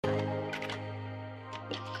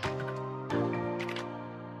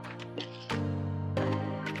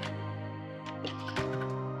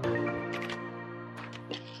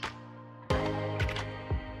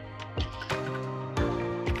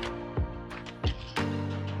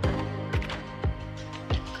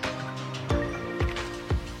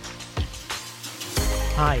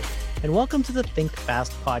Hi, and welcome to the Think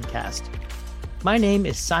Fast podcast. My name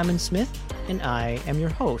is Simon Smith, and I am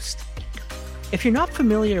your host. If you're not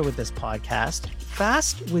familiar with this podcast,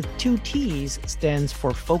 FAST with two T's stands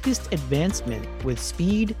for Focused Advancement with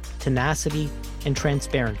Speed, Tenacity, and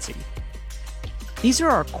Transparency. These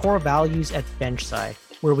are our core values at BenchSci,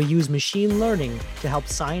 where we use machine learning to help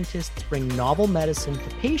scientists bring novel medicine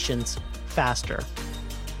to patients faster.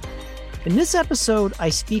 In this episode, I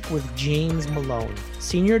speak with James Malone,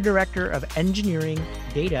 Senior Director of Engineering,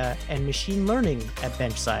 Data, and Machine Learning at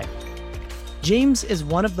BenchSci. James is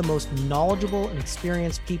one of the most knowledgeable and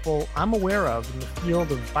experienced people I'm aware of in the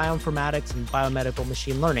field of bioinformatics and biomedical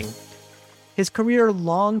machine learning. His career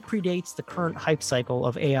long predates the current hype cycle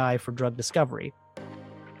of AI for drug discovery.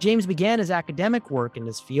 James began his academic work in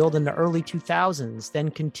this field in the early 2000s, then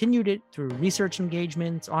continued it through research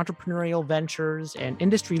engagements, entrepreneurial ventures, and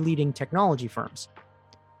industry-leading technology firms.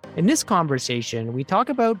 In this conversation, we talk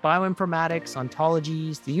about bioinformatics,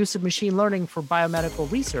 ontologies, the use of machine learning for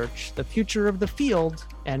biomedical research, the future of the field,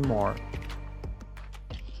 and more.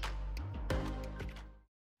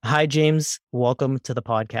 Hi, James. Welcome to the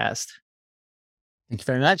podcast. Thank you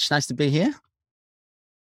very much. Nice to be here.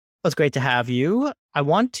 It's great to have you. I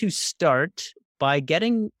want to start by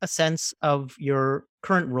getting a sense of your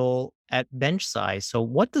current role at BenchSci. So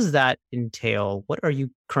what does that entail? What are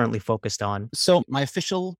you currently focused on? So my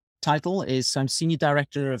official title is I'm Senior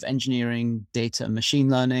Director of Engineering, Data and Machine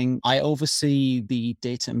Learning. I oversee the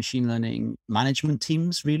data and machine learning management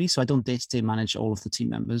teams, really. So I don't day-to-day manage all of the team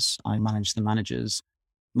members. I manage the managers.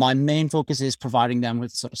 My main focus is providing them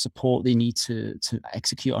with sort of support they need to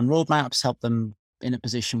execute on roadmaps, help them in a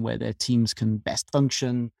position where their teams can best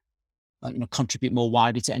function, contribute more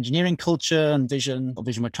widely to engineering culture and vision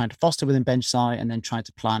we're trying to foster within BenchSci, and then try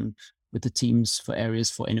to plan with the teams for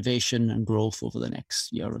areas for innovation and growth over the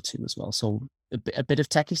next year or two as well. So a bit of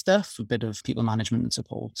techie stuff, a bit of people management and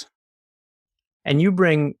support. And you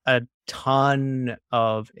bring a ton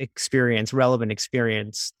of experience, relevant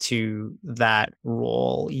experience to that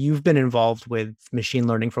role. You've been involved with machine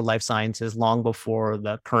learning for life sciences long before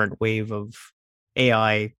the current wave of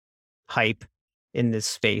AI hype in this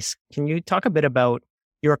space. Can you talk a bit about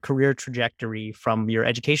your career trajectory from your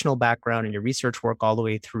educational background and your research work all the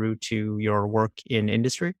way through to your work in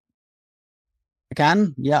industry? I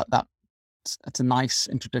can. Yeah, that's a nice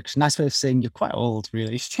introduction. Nice way of saying you're quite old,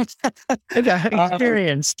 really. Experienced.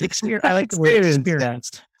 I like the word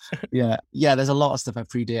experienced. Yeah. There's a lot of stuff I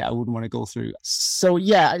predate I wouldn't want to go through. So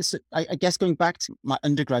yeah, I guess going back to my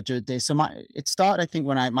undergraduate days. So it started, I think,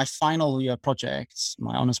 when my final year project,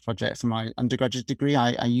 my honors project for my undergraduate degree,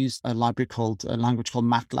 I used a language called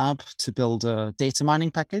MATLAB to build a data mining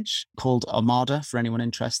package called Armada for anyone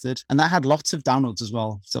interested. And that had lots of downloads as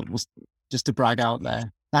well. So it was just to brag out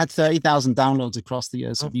there. I had 30,000 downloads across the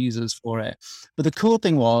years of users for it. But the cool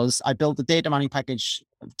thing was I built the data mining package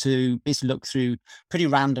to basically look through pretty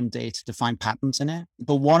random data to find patterns in it.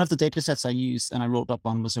 But one of the data sets I used and I wrote up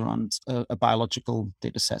on was around a biological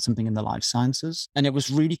data set, something in the life sciences. And it was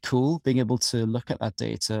really cool being able to look at that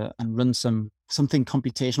data and run something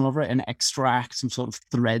computational over it and extract some sort of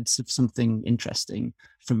threads of something interesting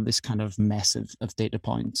from this kind of mess of data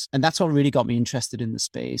points. And that's what really got me interested in the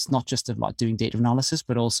space, not just of like doing data analysis,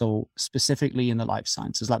 but also specifically in the life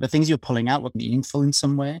sciences. Like the things you're pulling out were meaningful in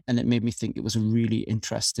some way. And it made me think it was a really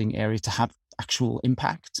interesting area to have actual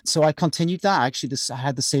impact. So I continued that. Actually, I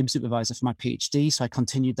had the same supervisor for my PhD. So I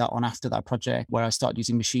continued that on after that project where I started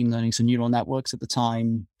using machine learning. So neural networks at the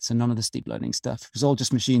time. So none of the deep learning stuff. It was all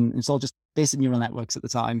just basic neural networks at the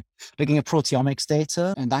time, looking at proteomics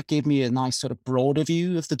data. And that gave me a nice sort of broader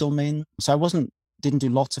view of the domain. So I didn't do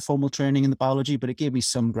lots of formal training in the biology, but it gave me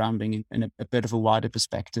some grounding in a bit of a wider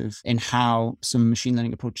perspective in how some machine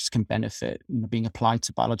learning approaches can benefit being applied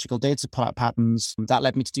to biological data, to pull out patterns. That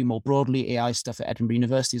led me to do more broadly AI stuff at Edinburgh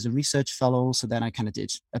University as a research fellow. So then I kind of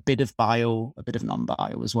did a bit of bio, a bit of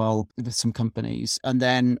non-bio as well with some companies. And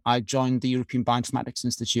then I joined the European Bioinformatics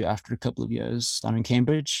Institute after a couple of years down in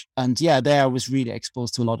Cambridge. And yeah, there I was really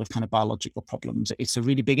exposed to a lot of kind of biological problems. It's a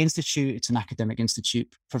really big institute. It's an academic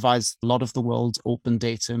institute, provides a lot of the world's open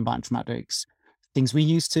data and bioinformatics, things we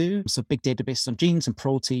used to. So big databases on genes and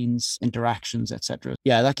proteins, interactions, etc.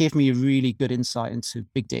 Yeah, that gave me a really good insight into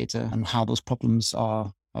big data and how those problems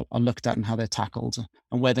are looked at and how they're tackled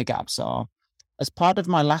and where the gaps are. As part of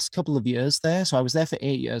my last couple of years there, so I was there for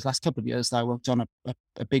 8 years, last couple of years, I worked on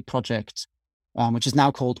a big project, which is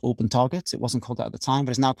now called Open Targets. It wasn't called that at the time, but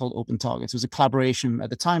it's now called Open Targets. It was a collaboration at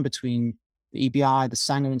the time between the EBI, the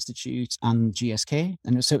Sanger Institute, and GSK.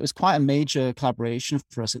 And so it was quite a major collaboration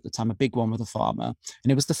for us at the time, a big one with a pharma.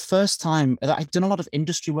 And it was the first time I'd done a lot of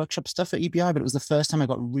industry workshop stuff at EBI, but it was the first time I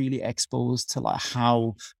got really exposed to like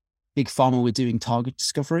how big pharma were doing target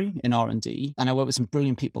discovery in R&D. And I worked with some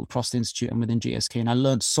brilliant people across the institute and within GSK. And I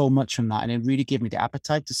learned so much from that. And it really gave me the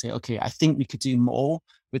appetite to say, okay, I think we could do more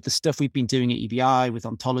with the stuff we've been doing at EBI, with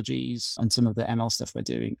ontologies and some of the ML stuff we're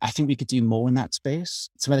doing. I think we could do more in that space.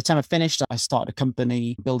 So by the time I finished, I started a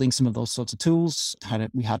company building some of those sorts of tools.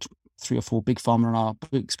 We had 3 or 4 big pharma on our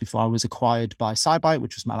books before I was acquired by SciBite,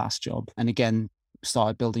 which was my last job. And again,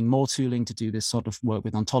 started building more tooling to do this sort of work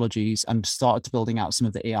with ontologies, and started building out some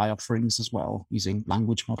of the AI offerings as well, using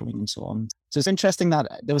language modeling and so on. So it's interesting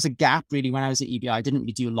that there was a gap really when I was at EBI. I didn't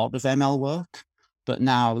really do a lot of ML work, but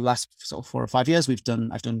now the last sort of 4 or 5 years, I've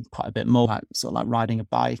done quite a bit more, like, sort of like riding a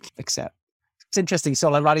bike, except it's interesting.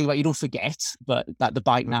 So like riding a bike, you don't forget, but that the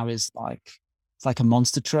bike now is like, it's like a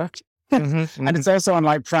monster truck. And it's also on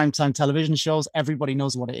like primetime television shows. Everybody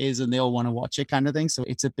knows what it is and they all want to watch it, kind of thing. So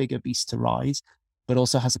it's a bigger beast to ride, but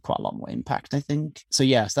also has quite a lot more impact, I think. So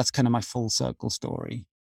yes, that's kind of my full circle story.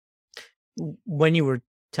 When you were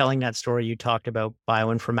telling that story, you talked about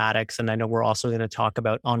bioinformatics, and I know we're also going to talk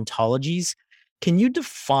about ontologies. Can you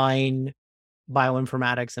define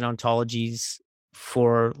bioinformatics and ontologies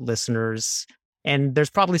for listeners? And there's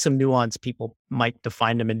probably some nuance. People might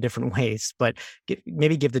define them in different ways, but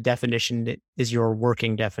maybe give the definition that is your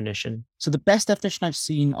working definition. So the best definition I've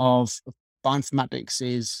seen of bioinformatics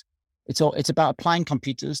is it's about applying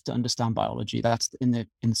computers to understand biology. That's in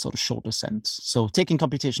sort of shorter sense. So taking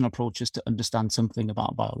computational approaches to understand something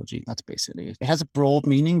about biology. That's basically it. It has a broad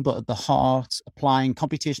meaning, but at the heart, applying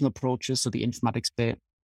computational approaches, so the informatics bit,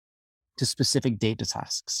 to specific data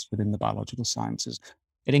tasks within the biological sciences.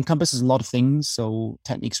 It encompasses a lot of things. So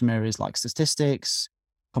techniques from areas like statistics,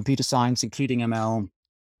 computer science, including ML,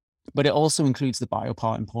 but it also includes the bio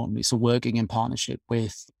part, importantly. So working in partnership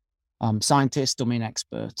with scientists, domain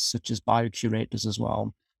experts, such as biocurators as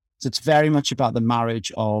well. So it's very much about the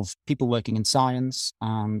marriage of people working in science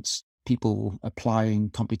and people applying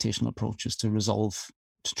computational approaches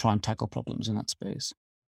to try and tackle problems in that space.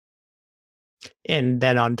 And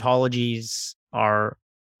then ontologies are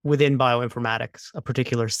within bioinformatics, a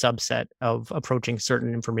particular subset of approaching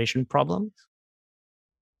certain information problems?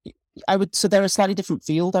 So they're a slightly different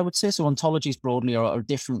field, I would say. So ontologies broadly are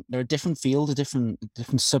different. They're a different field, a different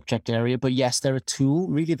subject area. But yes, they're a tool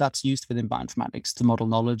really that's used within bioinformatics to model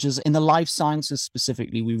knowledges. In the life sciences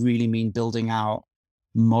specifically, we really mean building out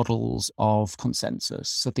models of consensus.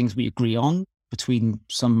 So things we agree on between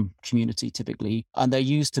some community typically, and they're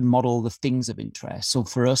used to model the things of interest. So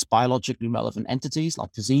for us, biologically relevant entities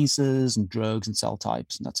like diseases and drugs and cell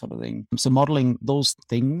types and that sort of thing. So modeling those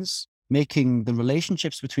things, making the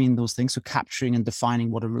relationships between those things, so capturing and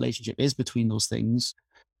defining what a relationship is between those things,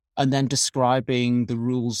 and then describing the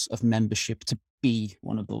rules of membership to be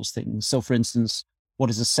one of those things. So for instance, what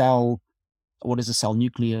is a cell? What is a cell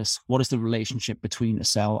nucleus? What is the relationship between a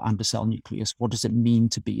cell and a cell nucleus? What does it mean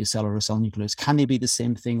to be a cell or a cell nucleus? Can they be the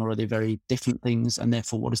same thing, or are they very different things? And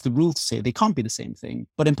therefore, what is the rule to say they can't be the same thing?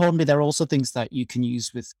 But importantly, there are also things that you can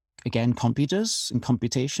use with, again, computers and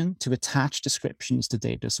computation to attach descriptions to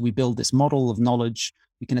data. So we build this model of knowledge.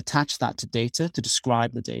 We can attach that to data to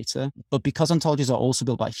describe the data. But because ontologies are also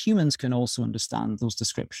built by humans, can also understand those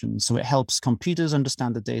descriptions. So it helps computers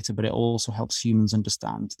understand the data, but it also helps humans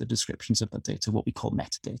understand the descriptions of the data, what we call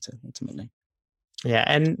metadata, ultimately. Yeah.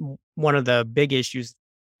 And one of the big issues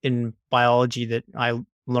in biology that I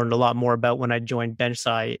learned a lot more about when I joined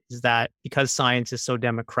BenchSci is that because science is so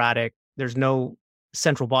democratic, there's no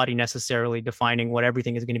central body necessarily defining what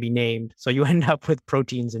everything is going to be named. So you end up with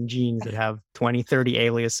proteins and genes that have 20, 30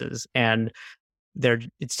 aliases, and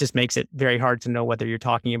it just makes it very hard to know whether you're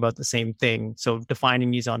talking about the same thing. So defining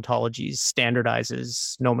these ontologies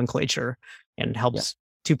standardizes nomenclature and helps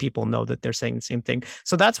two people know that they're saying the same thing.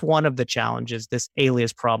 So that's one of the challenges, this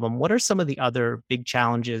alias problem. What are some of the other big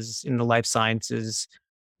challenges in the life sciences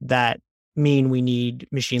that mean we need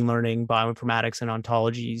machine learning, bioinformatics, and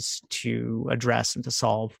ontologies to address and to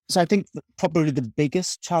solve? So I think probably the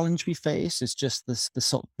biggest challenge we face is just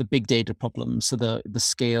the big data problem. So the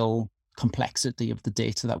scale, complexity of the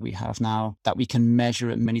data that we have now, that we can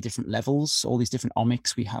measure at many different levels, all these different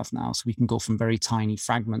omics we have now. So we can go from very tiny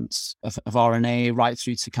fragments of RNA right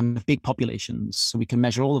through to kind of big populations. So we can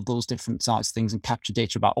measure all of those different size things and capture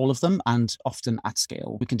data about all of them, and often at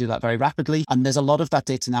scale. We can do that very rapidly. And there's a lot of that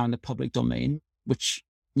data now in the public domain, which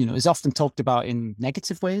is often talked about in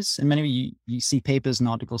negative ways. In many ways, you see papers and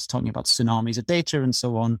articles talking about tsunamis of data and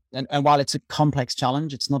so on. And while it's a complex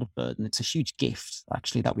challenge, it's not a burden. It's a huge gift,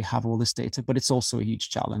 actually, that we have all this data, but it's also a huge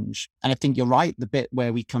challenge. And I think you're right, the bit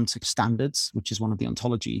where we come to standards, which is one of the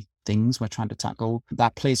ontology things we're trying to tackle,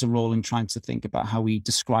 that plays a role in trying to think about how we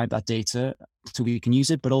describe that data so we can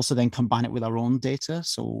use it, but also then combine it with our own data.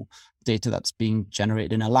 So data that's being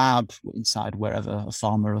generated in a lab inside wherever, a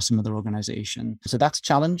farmer or some other organization. So that's a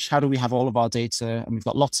challenge. How do we have all of our data? And we've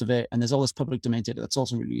got lots of it. And there's all this public domain data that's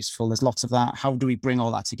also really useful. There's lots of that. How do we bring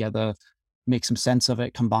all that together, make some sense of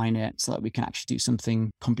it, combine it so that we can actually do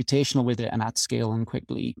something computational with it and at scale and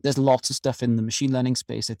quickly? There's lots of stuff in the machine learning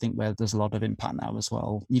space, I think, where there's a lot of impact now as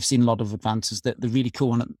well. You've seen a lot of advances. The really cool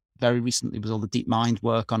one very recently was all the DeepMind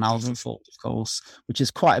work on AlphaFold, of course, which is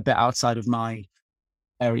quite a bit outside of my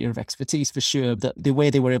area of expertise for sure. That the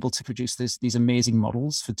way they were able to produce these amazing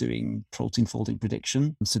models for doing protein folding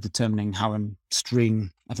prediction, so determining how a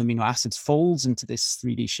string of amino acids folds into this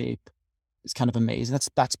 3D shape, is kind of amazing.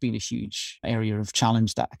 That's been a huge area of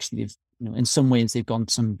challenge that actually they've, in some ways they've gone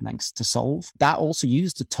some lengths to solve. That also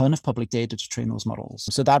used a ton of public data to train those models.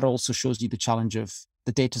 So that also shows you the challenge of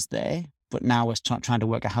the data's there, but now we're trying to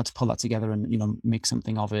work out how to pull that together and, make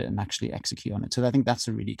something of it and actually execute on it. So I think that's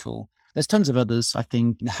a really cool. There's tons of others. I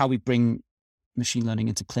think how we bring machine learning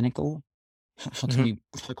into clinical, how can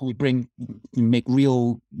we make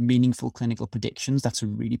real meaningful clinical predictions? That's a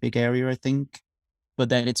really big area, I think. But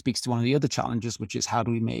then it speaks to one of the other challenges, which is how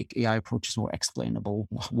do we make AI approaches more explainable?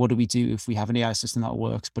 What do we do if we have an AI system that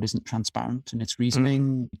works but isn't transparent in its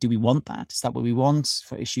reasoning? Do we want that? Is that what we want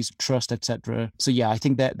for issues of trust, etc.? So yeah, I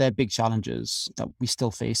think they're big challenges that we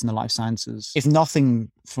still face in the life sciences. If nothing,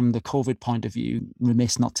 from the COVID point of view,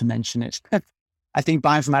 remiss not to mention it. I think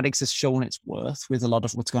bioinformatics has shown its worth with a lot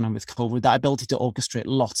of what's going on with COVID. That ability to orchestrate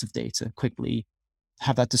lots of data quickly,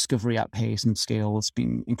 have that discovery at pace and scale has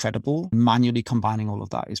been incredible. Manually combining all of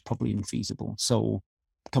that is probably infeasible. So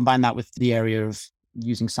combine that with the area of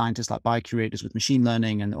using scientists like biocurators with machine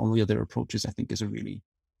learning and all the other approaches, I think is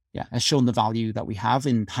has shown the value that we have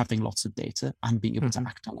in having lots of data and being able to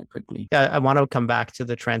act on it quickly. Yeah, I want to come back to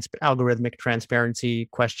the algorithmic transparency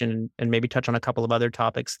question and maybe touch on a couple of other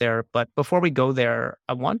topics there. But before we go there,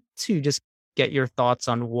 I want to just get your thoughts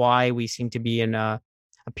on why we seem to be in a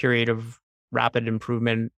period of rapid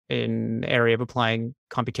improvement in the area of applying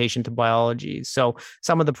computation to biology. So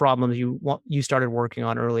some of the problems you started working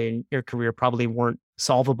on early in your career probably weren't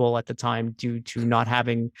solvable at the time due to not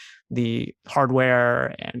having the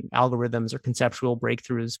hardware and algorithms or conceptual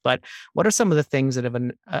breakthroughs. But what are some of the things that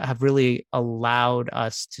have really allowed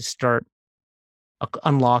us to start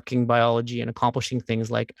unlocking biology and accomplishing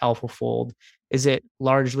things like AlphaFold? Is it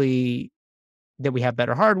largely that we have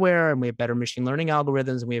better hardware and we have better machine learning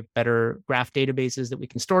algorithms and we have better graph databases that we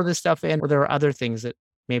can store this stuff in? Or there are other things that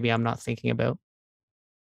maybe I'm not thinking about?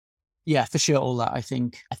 Yeah, for sure. All that. I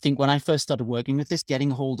think when I first started working with this, getting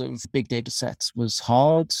hold of big data sets was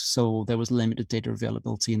hard. So there was limited data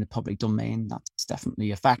availability in the public domain. That's definitely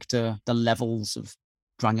a factor. The levels of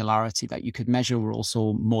granularity that you could measure were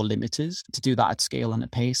also more limited. To do that at scale and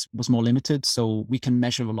at pace was more limited. So we can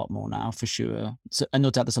measure a lot more now for sure. So, and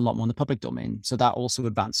no doubt there's a lot more in the public domain. So that also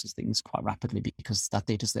advances things quite rapidly because that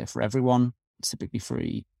data's there for everyone. It's typically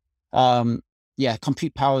free.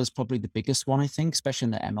 Compute power is probably the biggest one, I think, especially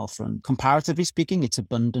in the ML front. Comparatively speaking, it's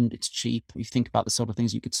abundant, it's cheap. You think about the sort of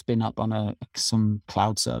things you could spin up on some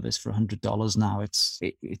cloud service for $100 now.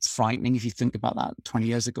 It's frightening if you think about that 20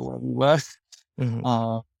 years ago where we were.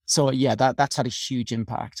 So yeah, that's had a huge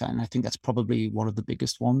impact. And I think that's probably one of the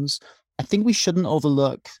biggest ones. I think we shouldn't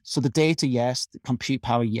overlook, so the data, yes, the compute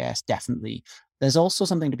power, yes, definitely. There's also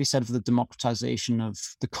something to be said for the democratization of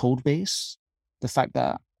the code base. The fact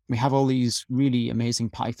that we have all these really amazing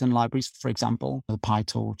Python libraries, for example, the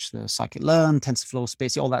PyTorch, the scikit-learn, TensorFlow,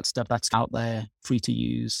 Space, all that stuff that's out there, free to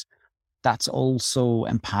use. That's also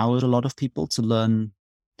empowered a lot of people to learn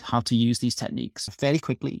how to use these techniques fairly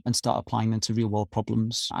quickly and start applying them to real world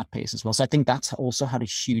problems at pace as well. So I think that's also had a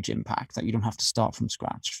huge impact that you don't have to start from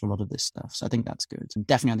scratch for a lot of this stuff. So I think that's good. And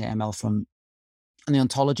definitely on the ML front. And the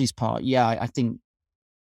ontologies part, yeah, I think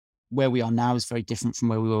where we are now is very different from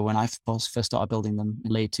where we were when I first started building them in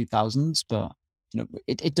the late 2000s. But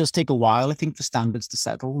it does take a while, I think, for standards to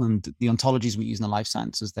settle. And the ontologies we use in the life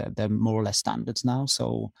sciences, they're more or less standards now.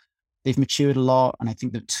 So they've matured a lot. And I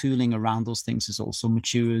think the tooling around those things has also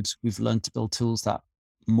matured. We've learned to build tools that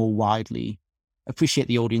more widely appreciate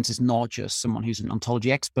the audience is not just someone who's an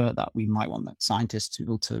ontology expert, that we might want that scientists to be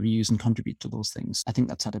able to use and contribute to those things. I think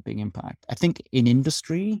that's had a big impact. I think in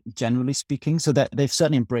industry, generally speaking, so that they've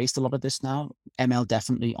certainly embraced a lot of this now. ML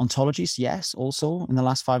definitely. Ontologies, yes, also in the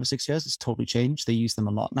last 5 or 6 years, it's totally changed. They use them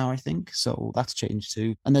a lot now, I think. So that's changed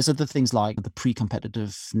too. And there's other things like the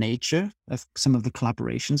pre-competitive nature of some of the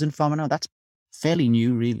collaborations in pharma now. That's fairly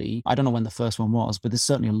new, really. I don't know when the first one was, but there's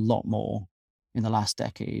certainly a lot more in the last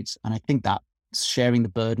decades. And I think that sharing the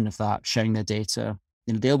burden of that, sharing their data,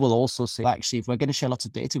 they will also say, actually, if we're going to share lots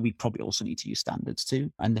of data, we probably also need to use standards too.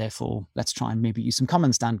 And therefore, let's try and maybe use some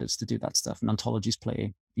common standards to do that stuff. And ontologies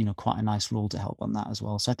play, quite a nice role to help on that as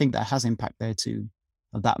well. So I think that has impact there too,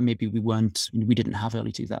 that maybe we didn't have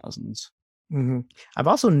early 2000s. Mm-hmm. I've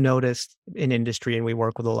also noticed in industry, and we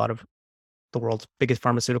work with a lot of the world's biggest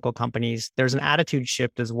pharmaceutical companies, there's an attitude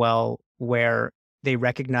shift as well, where they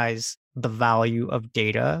recognize the value of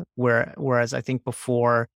data, whereas I think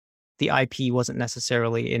before the IP wasn't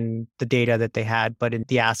necessarily in the data that they had, but in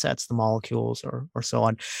the assets, the molecules, or so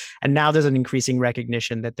on. And now there's an increasing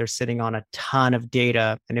recognition that they're sitting on a ton of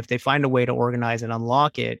data. And if they find a way to organize and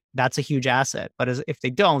unlock it, that's a huge asset. But if they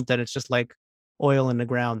don't, then it's just like oil in the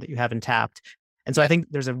ground that you haven't tapped. And so I think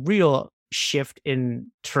there's a real shift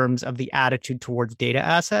in terms of the attitude towards data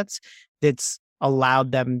assets that's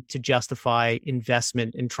allowed them to justify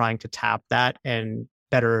investment in trying to tap that and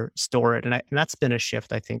better store it. And that's been a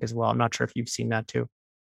shift, I think, as well. I'm not sure if you've seen that too.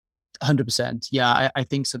 100%. Yeah, I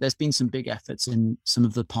think so. There's been some big efforts in some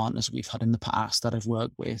of the partners we've had in the past that I've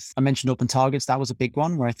worked with. I mentioned Open Targets. That was a big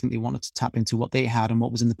one where I think they wanted to tap into what they had and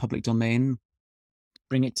what was in the public domain,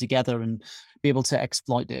 bring it together and be able to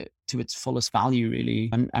exploit it to its fullest value, really.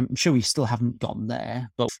 And I'm sure we still haven't gotten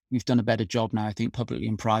there, but we've done a better job now, I think, publicly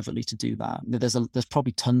and privately to do that. There's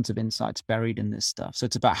probably tons of insights buried in this stuff. So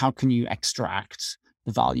it's about how can you extract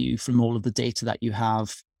the value from all of the data that you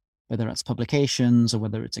have, whether it's publications or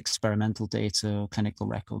whether it's experimental data or clinical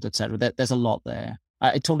record, et cetera. There's a lot there.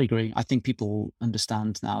 I totally agree. I think people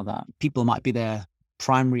understand now that people might be their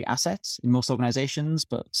primary assets in most organizations,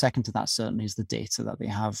 but second to that certainly is the data that they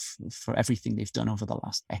have for everything they've done over the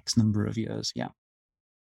last X number of years. Yeah.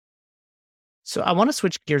 So I want to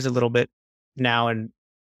switch gears a little bit now and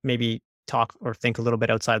maybe talk or think a little bit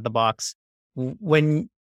outside of the box. When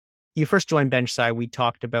you first joined BenchSci, we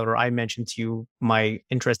talked about, or I mentioned to you, my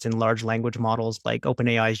interest in large language models like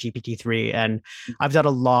OpenAI's GPT-3. And I've done a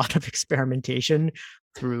lot of experimentation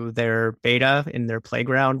through their beta in their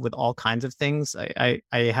playground with all kinds of things. I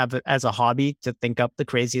have it as a hobby to think up the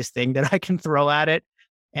craziest thing that I can throw at it.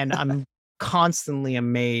 And I'm constantly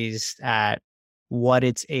amazed at what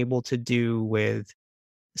it's able to do with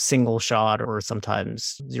single shot or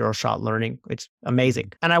sometimes zero shot learning. It's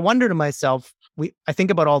amazing. And I wonder to myself, I think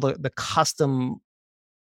about all the custom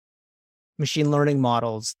machine learning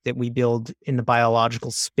models that we build in the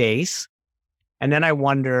biological space. And then I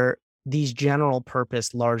wonder, these general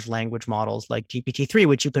purpose large language models like GPT-3,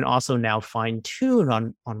 which you can also now fine tune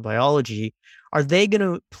on biology, are they going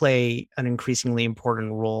to play an increasingly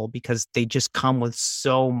important role because they just come with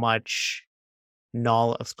so much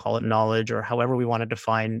knowledge, let's call it knowledge, or however we want to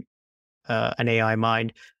define an AI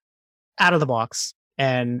mind, out of the box.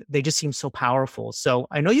 And they just seem so powerful. So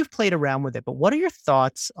I know you've played around with it, but what are your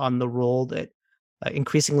thoughts on the role that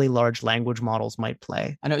increasingly large language models might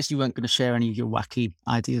play? I noticed you weren't going to share any of your wacky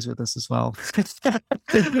ideas with us as well.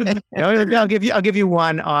 I'll give you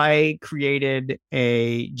one. I created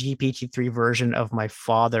a GPT-3 version of my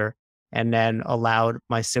father and then allowed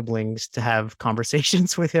my siblings to have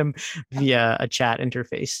conversations with him via a chat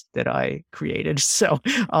interface that I created. So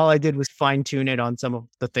all I did was fine tune it on some of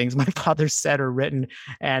the things my father said or written.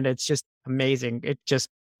 And it's just amazing. It just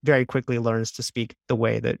very quickly learns to speak the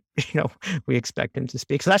way that, we expect him to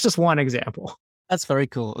speak. So that's just one example. That's very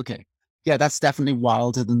cool. Okay. Yeah, that's definitely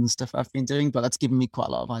wilder than the stuff I've been doing, but that's given me quite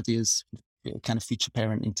a lot of ideas, kind of future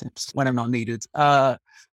parenting tips when I'm not needed.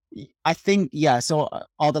 I think, yeah. So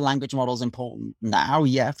are the language models important now?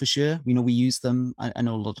 Yeah, for sure. We use them. I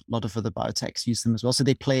know a lot of other biotechs use them as well. So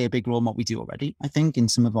they play a big role in what we do already, I think, in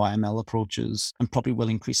some of our ML approaches, and probably will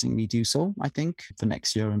increasingly do so, I think, for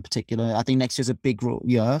next year in particular. I think next year's a big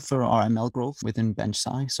year for our ML growth within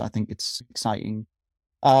BenchSci. So I think it's exciting.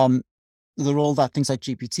 The role that things like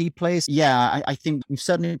GPT plays, yeah, I think we've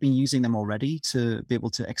certainly been using them already to be able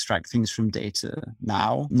to extract things from data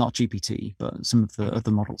now, not GPT, but some of the other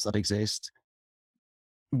models that exist.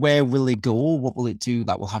 Where will it go? What will it do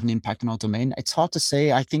that will have an impact on our domain? It's hard to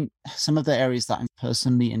say. I think some of the areas that I'm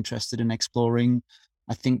personally interested in exploring,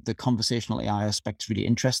 I think the conversational AI aspect is really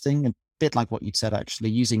interesting, a bit like what you'd said,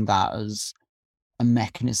 actually, using that as a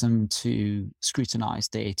mechanism to scrutinize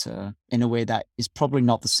data in a way that is probably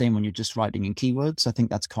not the same when you're just writing in keywords. I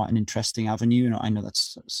think that's quite an interesting avenue. And I know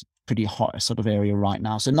that's a pretty hot sort of area right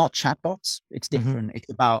now. So not chatbots, it's different.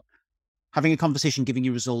 It's about having a conversation, giving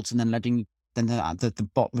you results, and then letting the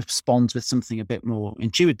bot responds with something a bit more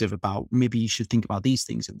intuitive about maybe you should think about these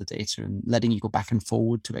things in the data and letting you go back and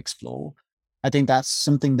forward to explore. I think that's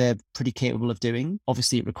something they're pretty capable of doing.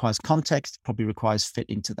 Obviously, it requires context, probably requires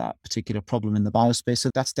fitting to that particular problem in the biospace.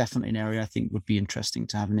 So that's definitely an area I think would be interesting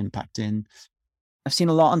to have an impact in. I've seen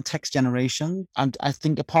a lot on text generation. And I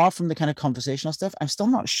think apart from the kind of conversational stuff, I'm still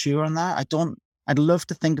not sure on that. I'd love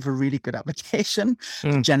to think of a really good application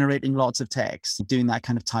for generating lots of text, doing that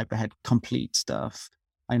kind of type ahead complete stuff.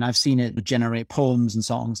 I mean, I've seen it generate poems and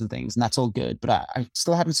songs and things, and that's all good. But I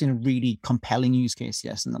still haven't seen a really compelling use case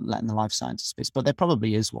yet in the life sciences space. But there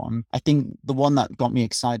probably is one. I think the one that got me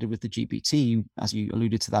excited with the GPT, as you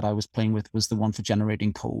alluded to that I was playing with, was the one for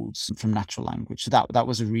generating codes from natural language. So that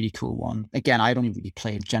was a really cool one. Again, I'd only really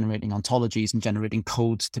played generating ontologies and generating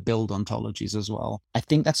codes to build ontologies as well. I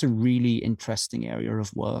think that's a really interesting area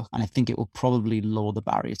of work. And I think it will probably lower the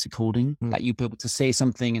barrier to coding. Like you'll be able to say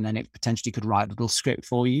something and then it potentially could write a little script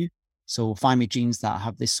for you. So find me genes that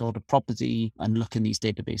have this sort of property and look in these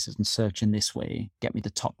databases and search in this way, get me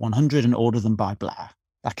the top 100 and order them by blah.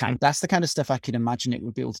 That's the kind of stuff I could imagine it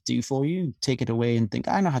would be able to do for you. Take it away and think,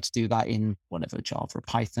 I know how to do that in whatever, Java or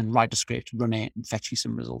Python, write a script, run it and fetch you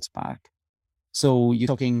some results back. So you're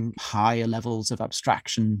talking higher levels of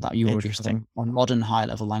abstraction that you already have on modern high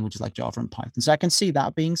level languages like Java and Python. So I can see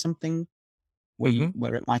that being something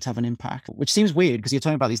where it might have an impact, which seems weird because you're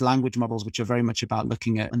talking about these language models, which are very much about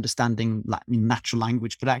looking at understanding natural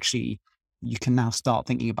language, but actually you can now start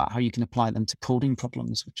thinking about how you can apply them to coding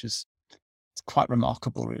problems, which is it's quite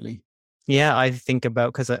remarkable, really. Yeah, I think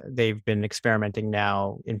about, because they've been experimenting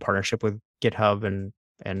now in partnership with GitHub and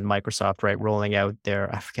Microsoft, right, rolling out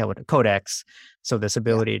their, I forget what, Codex. So this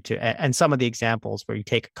ability to, and some of the examples where you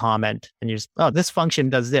take a comment and you just, oh, this function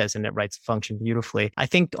does this, and it writes the function beautifully. I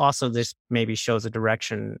think also this maybe shows a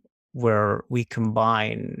direction where we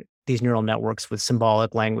combine these neural networks with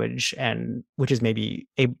symbolic language, and which is maybe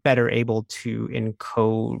better able to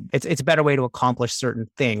encode. It's a better way to accomplish certain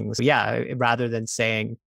things. So yeah, rather than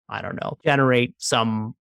saying, I don't know, generate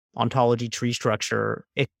some ontology tree structure,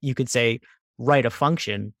 you could say, write a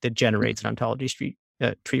function that generates an ontology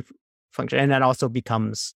tree function. And that also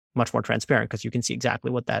becomes much more transparent because you can see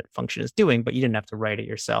exactly what that function is doing, but you didn't have to write it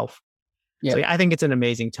yourself. Yeah. So I think it's an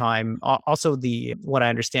amazing time. Also, what I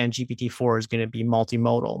understand, GPT-4 is going to be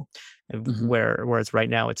multimodal, whereas right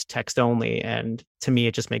now it's text only. And to me,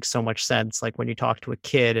 it just makes so much sense. Like when you talk to a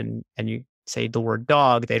kid and you say the word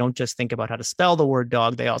dog, they don't just think about how to spell the word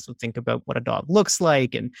dog. They also think about what a dog looks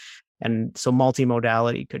like. And so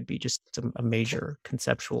multimodality could be just a major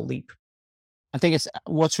conceptual leap. I think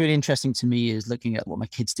what's really interesting to me is looking at what my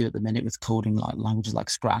kids do at the minute with coding, like languages like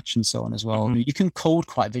Scratch and so on as well. You can code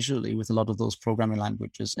quite visually with a lot of those programming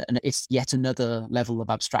languages, and it's yet another level of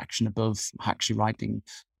abstraction above actually writing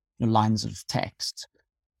lines of text.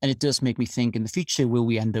 And it does make me think, in the future, will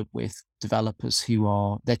we end up with developers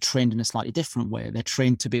they're trained in a slightly different way? They're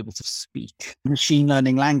trained to be able to speak machine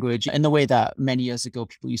learning language in the way that many years ago,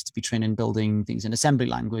 people used to be trained in building things in assembly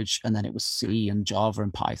language, and then it was C and Java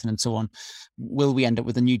and Python and so on. Will we end up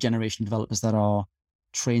with a new generation of developers that are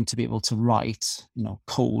trained to be able to write,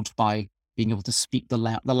 code by being able to speak the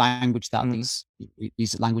language that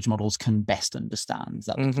these language models can best understand,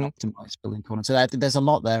 that they can optimize building code? And so there's a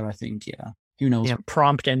lot there, I think, Who knows? Yeah,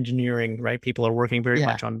 prompt engineering, right? People are working very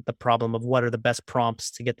much on the problem of what are the best prompts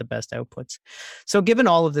to get the best outputs. So given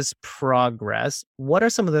all of this progress, what are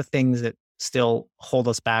some of the things that still hold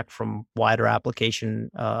us back from wider application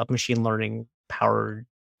of machine learning powered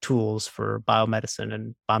tools for biomedicine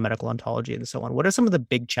and biomedical ontology and so on? What are some of the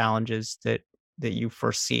big challenges that you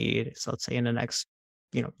foresee, so let's say in the next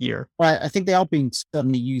year? Well, I think they are being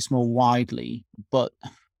certainly used more widely, but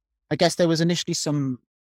I guess there was initially some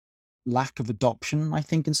lack of adoption, I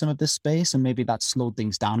think, in some of this space, and maybe that slowed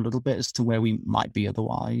things down a little bit as to where we might be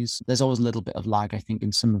otherwise. There's always a little bit of lag, I think,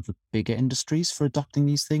 in some of the bigger industries for adopting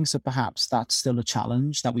these things. So perhaps that's still a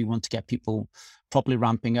challenge that we want to get people properly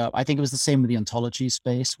ramping up. I think it was the same with the ontology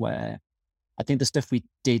space, where I think the stuff we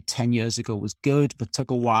did 10 years ago was good, but took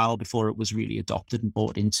a while before it was really adopted and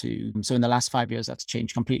bought into. So in the last 5 years, that's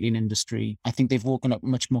changed completely in industry. I think they've woken up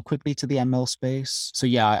much more quickly to the ML space. So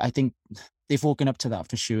yeah, I think they've woken up to that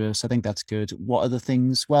for sure. So I think that's good. What other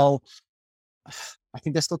things? Well, I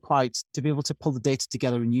think they're still to be able to pull the data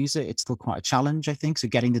together and use it, it's still quite a challenge, I think. So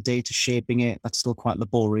getting the data, shaping it, that's still quite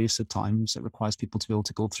laborious at times. It requires people to be able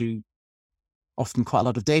to go through often quite a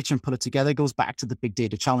lot of data and put it together. It goes back to the big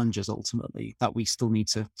data challenges ultimately that we still need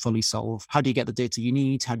to fully solve. How do you get the data you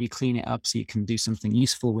need? How do you clean it up so you can do something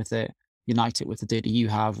useful with it? Unite it with the data you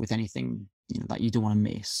have, with anything that you don't want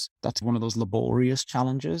to miss. That's one of those laborious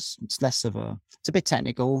challenges. It's a bit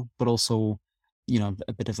technical, but also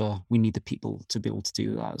a bit of we need the people to be able to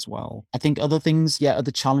do that as well. I think other things,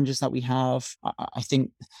 other challenges that we have, I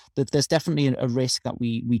think that there's definitely a risk that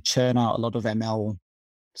we churn out a lot of ML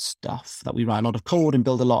stuff, that we write a lot of code and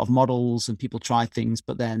build a lot of models and people try things,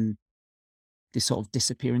 but then they sort of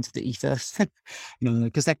disappear into the ether,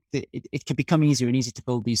 because it can become easier and easier to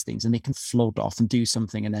build these things and they can float off and do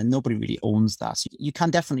something and then nobody really owns that. So you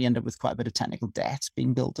can definitely end up with quite a bit of technical debt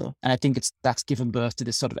being built up. And I think that's given birth to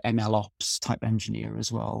this sort of ML ops type engineer as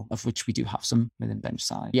well, of which we do have some within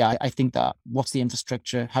Benchside. Yeah, I think that what's the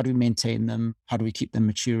infrastructure? How do we maintain them? How do we keep them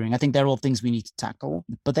maturing? I think they're all things we need to tackle,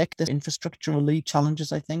 but they're infrastructurally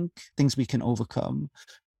challenges, I think, things we can overcome.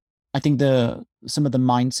 I think some of the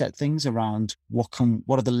mindset things around what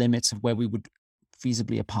are the limits of where we would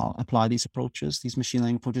feasibly apply these approaches, these machine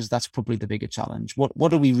learning approaches, that's probably the bigger challenge.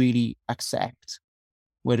 What do we really accept?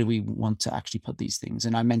 Where do we want to actually put these things?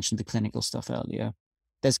 And I mentioned the clinical stuff earlier.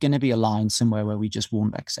 There's going to be a line somewhere where we just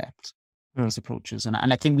won't accept these approaches. And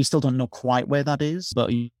I think we still don't know quite where that is,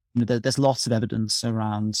 but there's lots of evidence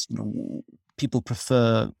around, people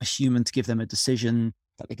prefer a human to give them a decision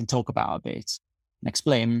that they can talk about a bit and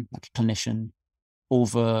explain, like a clinician,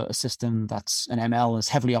 over a system that's an ML is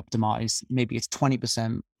heavily optimized. Maybe it's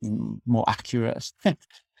 20% more accurate,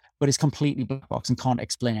 but it's completely black box and can't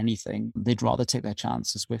explain anything. They'd rather take their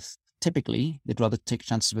chances with, typically,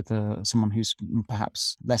 someone who's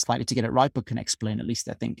perhaps less likely to get it right, but can explain at least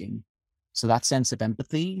their thinking. So that sense of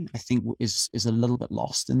empathy, I think, is a little bit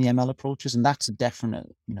lost in the ML approaches. And that's a definite,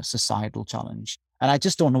 societal challenge. And I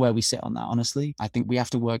just don't know where we sit on that, honestly. I think we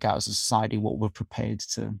have to work out as a society what we're prepared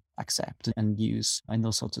to accept and use in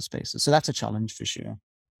those sorts of spaces. So that's a challenge for sure.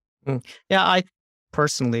 Yeah, I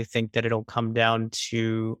personally think that it'll come down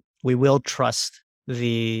to we will trust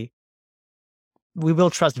vetted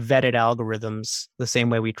algorithms the same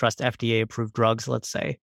way we trust FDA approved drugs, let's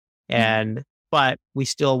say. But we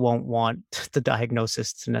still won't want the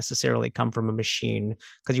diagnosis to necessarily come from a machine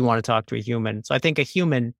because you want to talk to a human. So I think a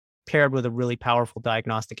human paired with a really powerful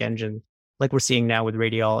diagnostic engine, like we're seeing now with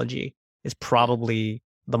radiology, is probably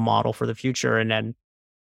the model for the future. And then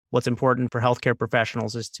what's important for healthcare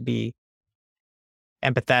professionals is to be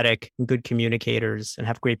empathetic and good communicators and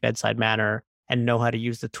have great bedside manner and know how to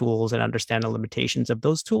use the tools and understand the limitations of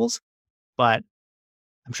those tools. But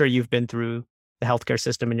I'm sure you've been through the healthcare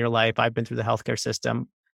system in your life. I've been through the healthcare system.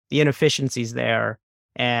 The inefficiencies there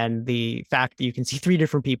and the fact that you can see 3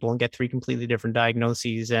 different people and get 3 completely different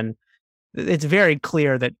diagnoses. And it's very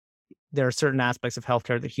clear that there are certain aspects of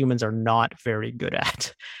healthcare that humans are not very good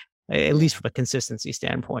at least from a consistency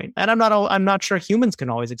standpoint. And I'm not sure humans can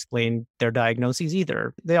always explain their diagnoses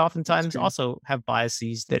either. They oftentimes also have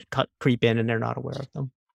biases that creep in and they're not aware of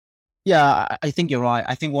them. Yeah, I think you're right.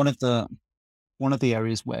 I think one of the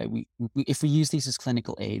areas where we if we use these as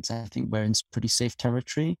clinical aids, I think we're in pretty safe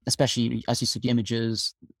territory, especially as you said, the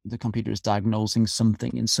images, the computer is diagnosing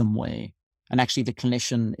something in some way. And actually the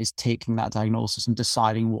clinician is taking that diagnosis and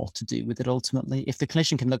deciding what to do with it ultimately. If the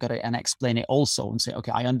clinician can look at it and explain it also and say,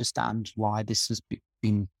 okay, I understand why this has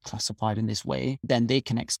been classified in this way, then they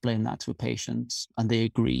can explain that to a patient and they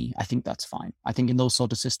agree. I think that's fine. I think in those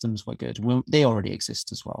sort of systems, we're good. They already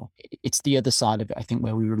exist as well. It's the other side of it, I think,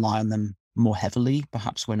 where we rely on them more heavily.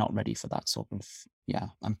 Perhaps we're not ready for that sort of,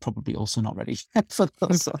 I'm probably also not ready for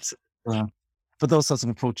those sorts of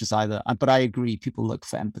approaches either. But I agree, people look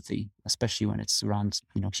for empathy, especially when it's around,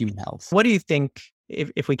 human health. What do you think,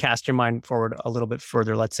 if we cast your mind forward a little bit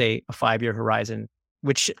further, let's say a 5-year horizon,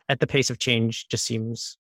 which at the pace of change just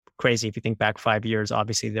seems crazy. If you think back 5 years,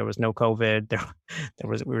 obviously there was no COVID. We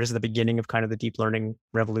were just at the beginning of kind of the deep learning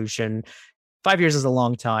revolution. 5 years is a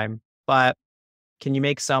long time, but can you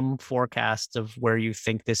make some forecasts of where you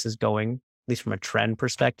think this is going, at least from a trend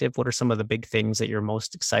perspective? What are some of the big things that you're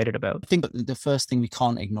most excited about? I think the first thing we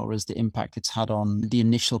can't ignore is the impact it's had on the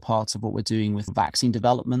initial parts of what we're doing with vaccine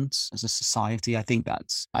development as a society. I think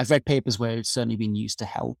I've read papers where it's certainly been used to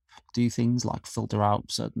help do things like filter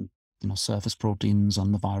out certain surface proteins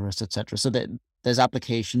on the virus, etc. So that there's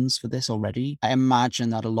applications for this already. I imagine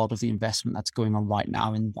that a lot of the investment that's going on right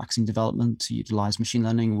now in vaccine development to utilize machine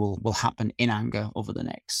learning will happen in anger over the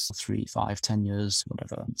next 3, 5, 10 years,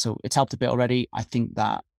 whatever. So it's helped a bit already. I think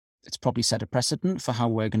that it's probably set a precedent for how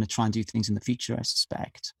we're going to try and do things in the future, I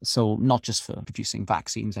suspect. So not just for producing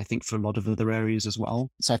vaccines, I think for a lot of other areas as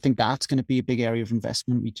well. So I think that's going to be a big area of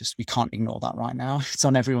investment. We can't ignore that right now. It's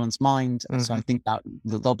on everyone's mind. Mm-hmm. So I think that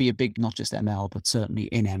there'll be a big, not just ML, but certainly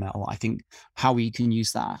in ML. I think how we can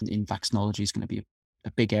use that in vaccinology is going to be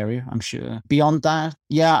a big area, I'm sure. Beyond that,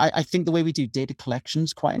 I think the way we do data collection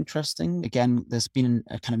is quite interesting. Again, there's been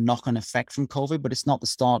a kind of knock-on effect from COVID, but it's not the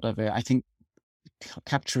start of it. I think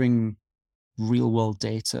capturing real world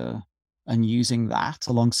data and using that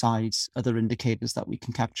alongside other indicators that we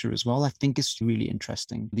can capture as well, I think is really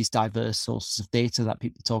interesting. These diverse sources of data that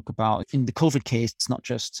people talk about. In the COVID case, it's not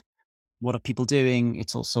just what are people doing,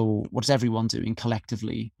 it's also what is everyone doing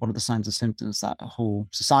collectively? What are the signs and symptoms that a whole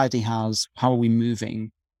society has? How are we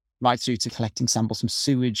moving? Right through to collecting samples from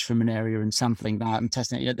sewage from an area and sampling that and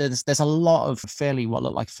testing it. There's a lot of what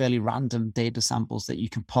look like fairly random data samples that you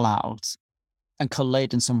can pull out and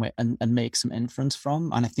collate in some way and make some inference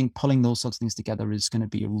from. And I think pulling those sorts of things together is going to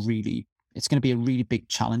be a really big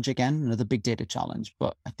challenge again, another big data challenge,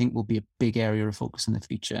 but I think will be a big area of focus in the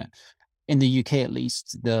future. In the UK, at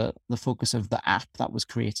least, the focus of the app that was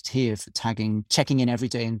created here for tagging, checking in every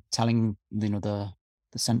day and telling, the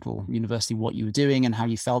central university what you were doing and how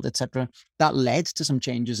you felt, etc. That led to some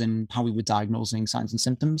changes in how we were diagnosing signs and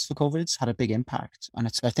symptoms for COVID. It's had a big impact. And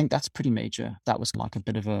I think that's pretty major. That was like a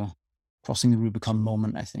bit of a crossing the Rubicon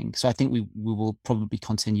moment, I think. So I think we will probably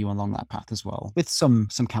continue along that path as well, with some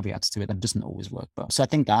caveats to it. That doesn't always work. But so I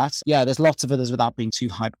think there's lots of others without being too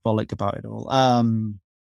hyperbolic about it all.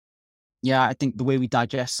 I think the way we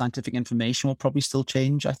digest scientific information will probably still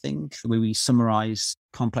change, I think. The way we summarize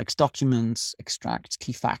complex documents, extract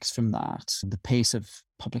key facts from that. The pace of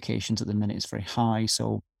publications at the minute is very high.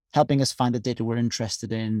 So helping us find the data we're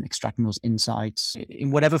interested in, extracting those insights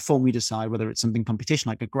in whatever form we decide, whether it's something computational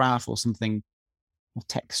like a graph or something more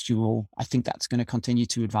textual, I think that's going to continue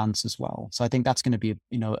to advance as well. So I think that's going to be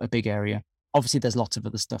a big area. Obviously, there's lots of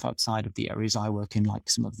other stuff outside of the areas I work in, like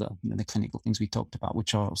some of the the clinical things we talked about,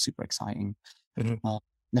 which are super exciting. Mm-hmm.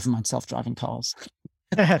 Never mind self-driving cars.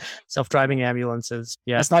 Self-driving ambulances.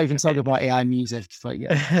 Yeah. Let's not even talk about AI music, but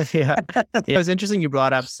yeah. Yeah. It was interesting you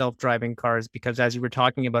brought up self-driving cars, because as you were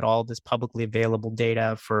talking about all this publicly available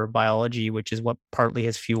data for biology, which is what partly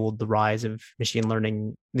has fueled the rise of machine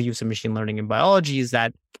learning, the use of machine learning in biology, is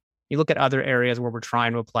that you look at other areas where we're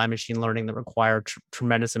trying to apply machine learning that require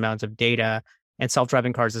tremendous amounts of data, and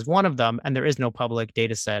self-driving cars is one of them. And there is no public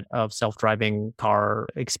data set of self-driving car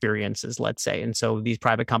experiences, let's say. And so these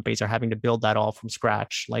private companies are having to build that all from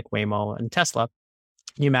scratch, like Waymo and Tesla.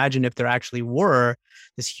 Can you imagine if there actually were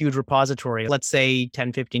this huge repository? Let's say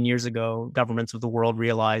 10, 15 years ago, governments of the world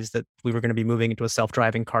realized that we were going to be moving into a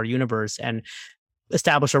self-driving car universe and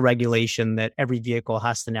establish a regulation that every vehicle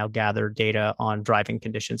has to now gather data on driving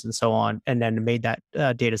conditions and so on, and then made that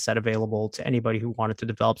data set available to anybody who wanted to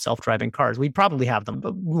develop self-driving cars. We'd probably have them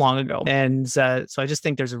long ago. And so I just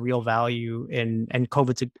think there's a real value in, and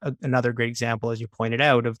COVID's another great example, as you pointed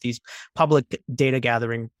out, of these public data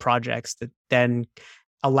gathering projects that then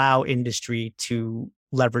allow industry to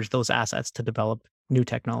leverage those assets to develop new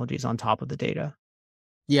technologies on top of the data.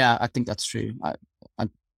 Yeah, I think that's true.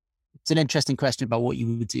 It's an interesting question about what you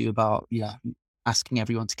would do about, asking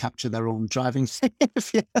everyone to capture their own driving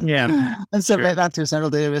Yeah. And submit that to a central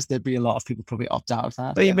database. There'd be a lot of people probably opt out of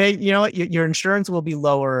that. But you may, your insurance will be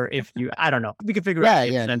lower if you, I don't know. We could figure out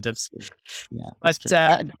the incentives. Yeah. But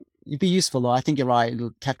it'd be useful though. I think you're right.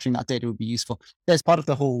 Capturing that data would be useful. There's part of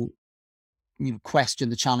the whole question,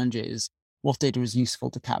 the challenge is, what data is useful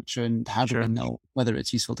to capture and how do we know whether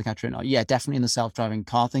it's useful to capture or not? Yeah, definitely in the self-driving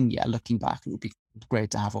car thing. Yeah, looking back, it would be great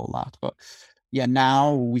to have all that. But yeah,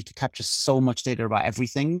 now we could capture so much data about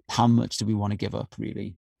everything. How much do we want to give up,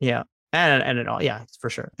 really? Yeah, and it all. Yeah, for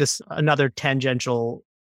sure. This another tangential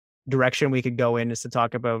direction we could go in is to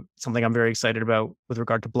talk about something I'm very excited about with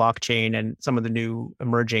regard to blockchain and some of the new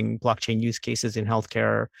emerging blockchain use cases in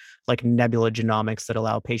healthcare, like Nebula Genomics, that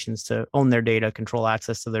allow patients to own their data, control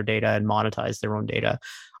access to their data, and monetize their own data.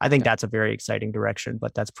 I think that's a very exciting direction,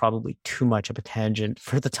 but that's probably too much of a tangent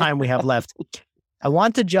for the time we have left. I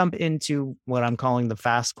want to jump into what I'm calling the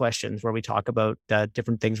fast questions, where we talk about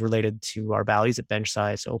different things related to our values at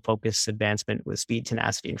Benchsize. So focus, advancement with speed,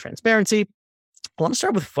 tenacity, and transparency. I want to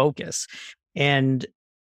start with focus. And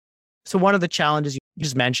so one of the challenges you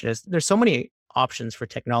just mentioned is there's so many options for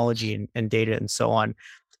technology and data and so on.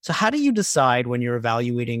 So how do you decide when you're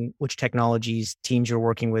evaluating which technologies teams you're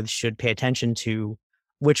working with should pay attention to,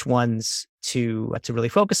 which ones to really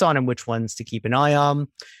focus on and which ones to keep an eye on?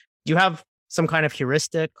 Do you have some kind of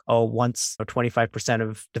heuristic? Once 25%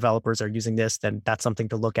 of developers are using this, then that's something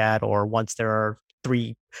to look at. Or once there are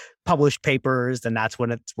 3 published papers, then that's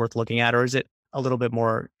when it's worth looking at? Or is it a little bit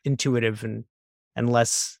more intuitive and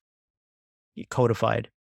less codified?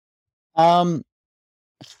 Um,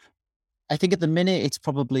 I think at the minute it's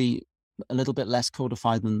probably a little bit less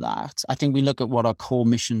codified than that. I think we look at what our core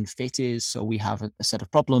mission fit is. So we have a set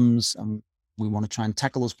of problems and we want to try and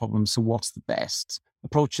tackle those problems. So what's the best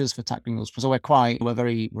approaches for tackling those? So we're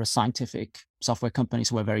a scientific software company.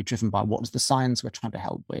 So we're very driven by what is the science we're trying to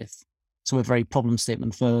help with. So we're very problem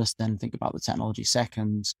statement first, then think about the technology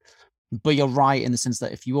second. But you're right in the sense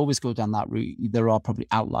that if you always go down that route, there are probably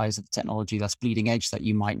outliers of technology that's bleeding edge that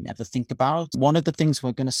you might never think about. One of the things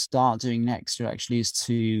we're going to start doing next year actually is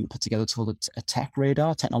to put together what's called a tech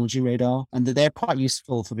radar, technology radar. And they're quite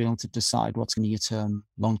useful for being able to decide what's near-term,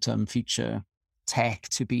 long-term future tech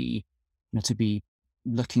to be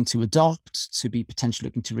looking to adopt, to be potentially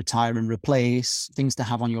looking to retire and replace, things to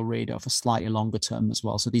have on your radar for slightly longer term as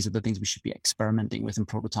well. So these are the things we should be experimenting with and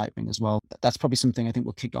prototyping as well. That's probably something I think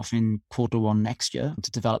we'll kick off in Q1 next year to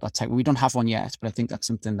develop that tech. We don't have one yet, but I think that's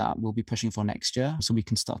something that we'll be pushing for next year. So we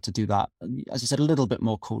can start to do that, as I said, a little bit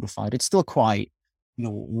more codified. It's still quite,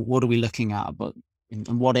 what are we looking at? But in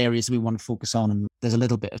what areas we want to focus on. And there's a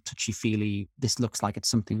little bit of touchy-feely, this looks like it's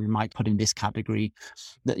something we might put in this category.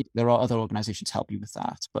 There are other organizations help you with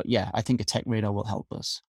that. But yeah, I think a tech radar will help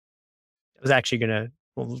us. I was actually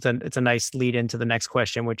it's a nice lead into the next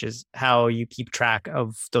question, which is how you keep track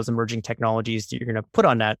of those emerging technologies that you're going to put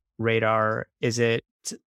on that radar. Is there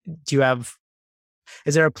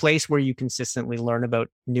a place where you consistently learn about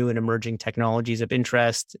new and emerging technologies of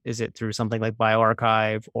interest? Is it through something like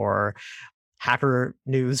bioRxiv or Hacker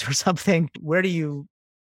News or something? How do you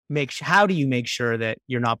make sure that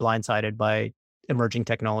you're not blindsided by emerging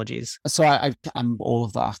technologies? So I'm all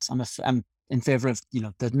of that. I'm in favor of,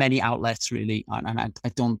 there's many outlets really, and I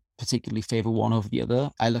don't particularly favor one over the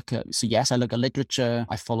other. I look at literature.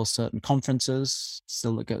 I follow certain conferences,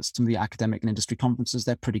 still look at some of the academic and industry conferences.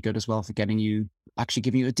 They're pretty good as well for giving you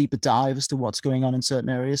a deeper dive as to what's going on in certain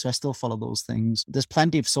areas. So I still follow those things. There's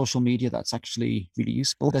plenty of social media that's actually really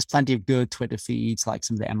useful. There's plenty of good Twitter feeds, like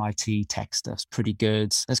some of the MIT tech stuff's pretty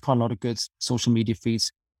good. There's quite a lot of good social media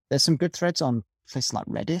feeds. There's some good threads on places like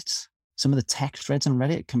Reddit. Some of the tech threads on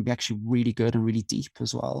Reddit can be actually really good and really deep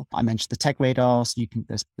as well. I mentioned the tech radars.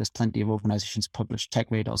 There's plenty of organizations publish tech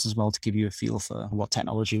radars as well to give you a feel for what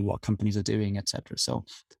technology, what companies are doing, etc. So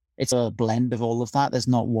it's a blend of all of that. There's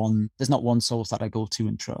not one source that I go to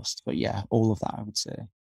and trust, but yeah, all of that I would say.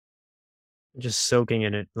 Just soaking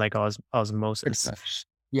in it like osmosis.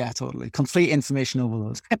 Yeah, totally. Complete information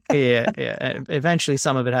overload. yeah. Eventually,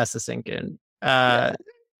 some of it has to sink in.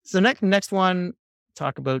 So next one,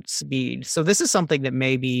 talk about speed. So this is something that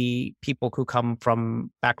maybe people who come from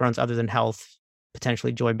backgrounds other than health,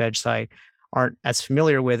 potentially join Bedside, aren't as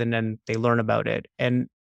familiar with, and then they learn about it. And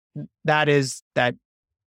that is that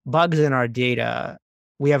bugs in our data,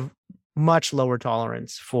 we have much lower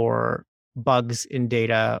tolerance for bugs in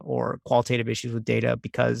data or qualitative issues with data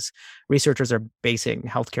because researchers are basing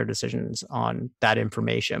healthcare decisions on that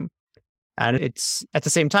information. And it's at the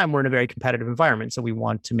same time, we're in a very competitive environment. So we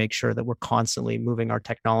want to make sure that we're constantly moving our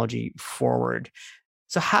technology forward.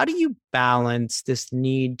 So how do you balance this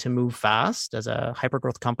need to move fast as a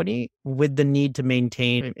hypergrowth company with the need to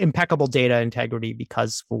maintain impeccable data integrity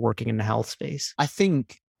because we're working in the health space? I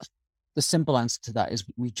think the simple answer to that is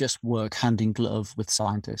we just work hand in glove with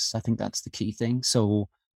scientists. I think that's the key thing. So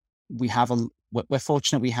we're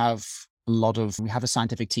fortunate we have a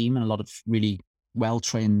scientific team and a lot of really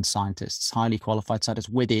well-trained scientists, highly qualified scientists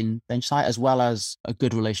within Benchsight, as well as a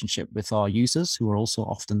good relationship with our users who are also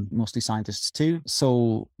often mostly scientists too.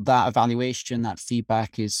 So that evaluation, that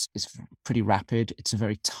feedback is pretty rapid. It's a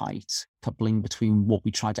very tight coupling between what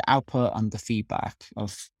we try to output and the feedback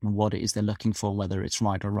of what it is they're looking for, whether it's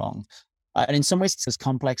right or wrong. And in some ways, it's as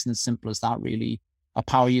complex and as simple as that, really. Our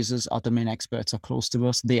power users, our domain experts are close to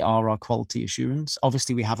us. They are our quality assurance.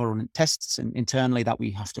 Obviously, we have our own tests internally that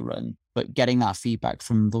we have to run, but getting that feedback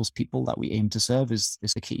from those people that we aim to serve is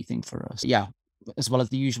the key thing for us. Yeah, as well as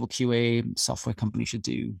the usual QA software company should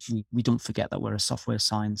do. We don't forget that we're a software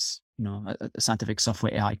science, a scientific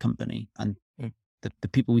software AI company. And the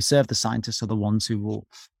people we serve, the scientists, are the ones who will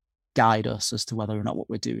guide us as to whether or not what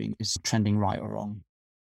we're doing is trending right or wrong.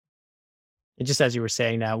 And just as you were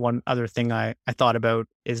saying that, one other thing I thought about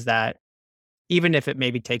is that even if it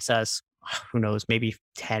maybe takes us, who knows, maybe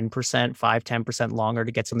 10% longer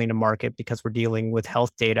to get something to market because we're dealing with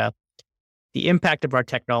health data, the impact of our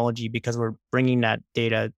technology, because we're bringing that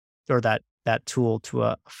data or that tool to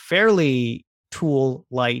a fairly tool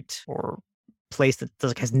light or place that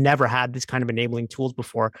has never had this kind of enabling tools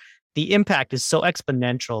before, the impact is so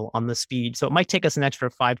exponential on the speed. So it might take us an extra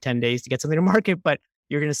 5-10 days to get something to market, but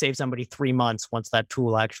you're going to save somebody 3 months once that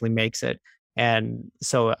tool actually makes it. And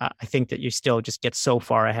so I think that you still just get so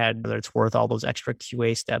far ahead that it's worth all those extra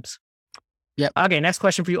QA steps. Yeah. Okay. Next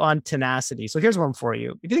question for you on Tenacity. So here's one for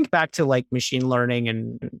you. If you think back to like machine learning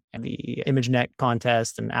and the ImageNet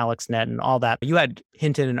contest and AlexNet and all that, you had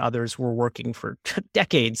Hinton and others were working for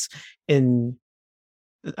decades in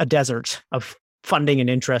a desert of funding and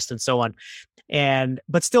interest and so on.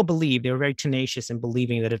 But still believe they were very tenacious in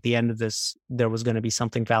believing that at the end of this, there was going to be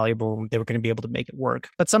something valuable. They were going to be able to make it work.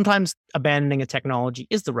 But sometimes abandoning a technology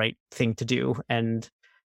is the right thing to do. And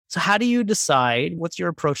so how do you decide, what's your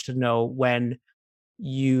approach to know when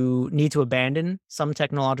you need to abandon some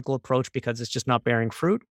technological approach because it's just not bearing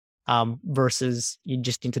fruit, versus you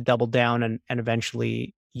just need to double down and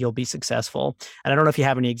eventually you'll be successful? And I don't know if you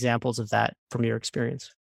have any examples of that from your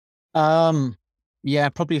experience. Yeah,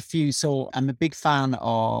 probably a few. So I'm a big fan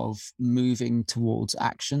of moving towards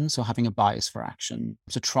action. So having a bias for action.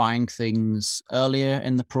 So trying things earlier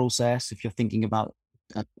in the process. If you're thinking about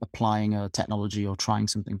applying a technology or trying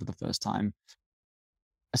something for the first time,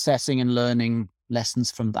 assessing and learning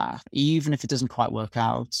lessons from that, even if it doesn't quite work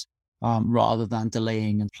out, rather than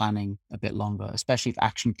delaying and planning a bit longer, especially if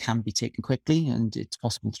action can be taken quickly and it's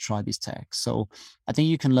possible to try these techs. So I think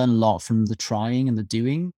you can learn a lot from the trying and the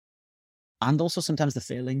doing, and also sometimes the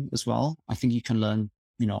failing as well. I think you can learn,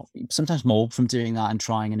 sometimes more from doing that and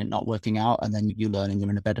trying and it not working out. And then you learn and you're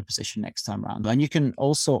in a better position next time around. And you can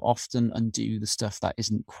also often undo the stuff that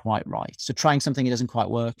isn't quite right. So trying something that doesn't quite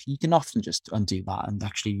work, you can often just undo that and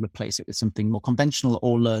actually replace it with something more conventional,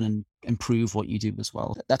 or learn and improve what you do as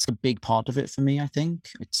well. That's a big part of it for me, I think.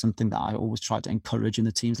 It's something that I always try to encourage in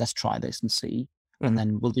the teams. Let's try this and see. And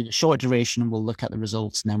then we'll do a short iteration and we'll look at the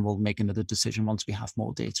results, and then we'll make another decision once we have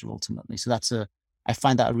more data ultimately. So I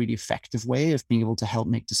find that a really effective way of being able to help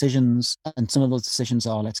make decisions. And some of those decisions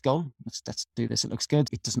are, let's go, let's do this. It looks good.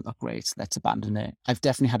 It doesn't look great. Let's abandon it. I've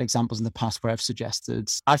definitely had examples in the past where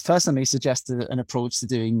I've personally suggested an approach to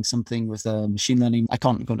doing something with machine learning. I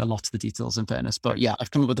can't go into a lot of the details in fairness, but yeah,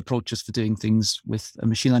 I've come up with approaches for doing things with a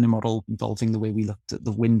machine learning model involving the way we looked at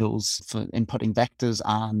the windows for inputting vectors.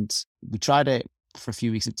 And we tried it for a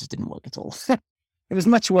few weeks. It just didn't work at all. It was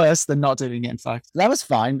much worse than not doing it, in fact. That was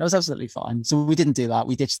fine. That was absolutely fine. So we didn't do that.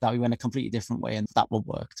 We ditched that. We went a completely different way, and that one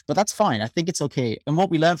worked. But that's fine. I think it's okay. And what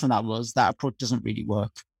we learned from that was that approach doesn't really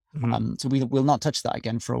work. So we will not touch that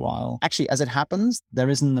again for a while. Actually, as it happens, there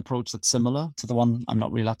is an approach that's similar to the one I'm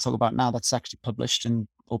not really allowed to talk about now, that's actually published in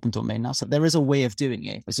open domain now. So there is a way of doing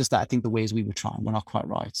it. It's just that I think the ways we were trying were not quite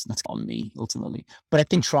right. That's on me, ultimately. But I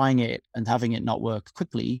think trying it and having it not work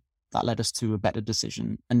quickly, that led us to a better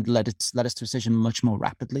decision and led us to a decision much more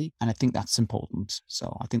rapidly. And I think that's important.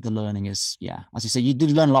 So I think the learning is, as you say, you do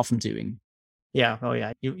learn a lot from doing. Yeah. Oh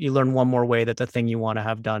yeah. You learn one more way that the thing you want to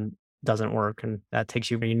have done doesn't work. And that takes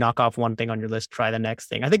you knock off one thing on your list, try the next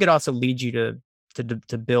thing. I think it also leads you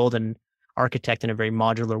to build and architect in a very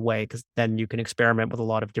modular way, because then you can experiment with a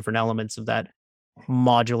lot of different elements of that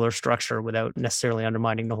modular structure without necessarily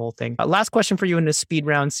undermining the whole thing. Last question for you in this speed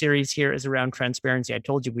round series here is around transparency. I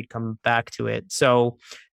told you we'd come back to it. So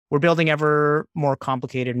we're building ever more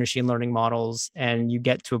complicated machine learning models, and you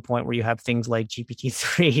get to a point where you have things like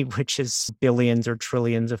GPT-3, which is billions or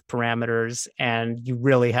trillions of parameters, and you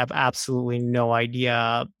really have absolutely no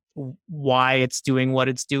idea why it's doing what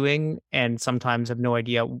it's doing, and sometimes have no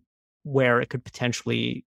idea where it could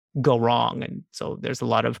potentially go wrong. And so there's a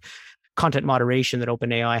lot of content moderation that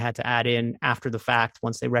OpenAI had to add in after the fact,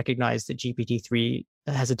 once they recognized that GPT-3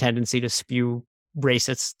 has a tendency to spew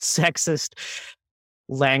racist, sexist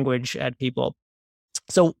language at people.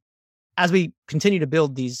 So as we continue to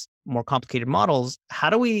build these more complicated models, how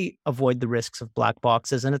do we avoid the risks of black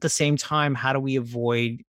boxes? And at the same time, how do we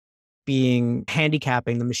avoid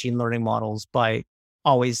handicapping the machine learning models by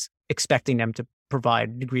always expecting them to provide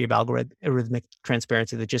a degree of algorithmic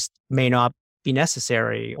transparency that just may not be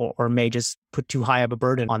necessary, or may just put too high of a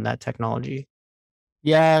burden on that technology?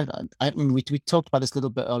 Yeah, I mean, we talked about this a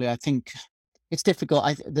little bit earlier. I think it's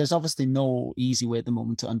difficult. There's obviously no easy way at the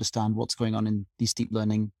moment to understand what's going on in these deep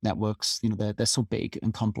learning networks. They're so big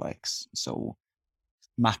and complex. So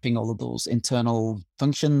mapping all of those internal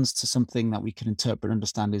functions to something that we can interpret and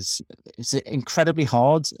understand is incredibly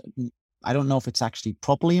hard. I don't know if it's actually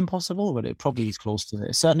properly impossible, but it probably is close to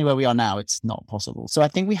it. Certainly where we are now, it's not possible. So I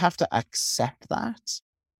think we have to accept that.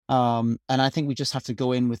 And I think we just have to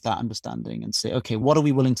go in with that understanding and say, okay, what are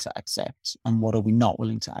we willing to accept and what are we not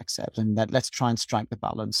willing to accept? And let's try and strike the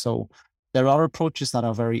balance. So there are approaches that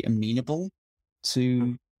are very amenable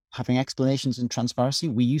to having explanations and transparency.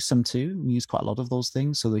 We use some too. We use quite a lot of those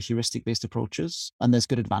things. So the heuristic-based approaches, and there's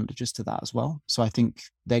good advantages to that as well. So I think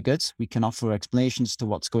they're good. We can offer explanations to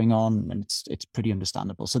what's going on, and it's pretty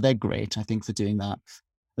understandable. So they're great, I think, for doing that.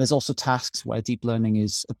 There's also tasks where deep learning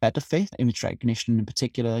is a better fit. Image recognition in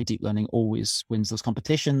particular, deep learning always wins those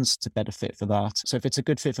competitions. It's a better fit for that. So if it's a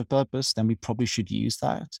good fit for purpose, then we probably should use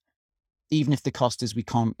that. Even if the cost is we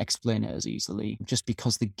can't explain it as easily, just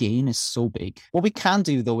because the gain is so big. What we can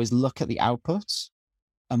do, though, is look at the outputs,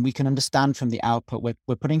 and we can understand from the output,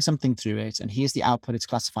 we're putting something through it, and here's the output it's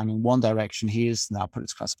classifying in one direction, here's the output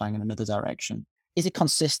it's classifying in another direction. Is it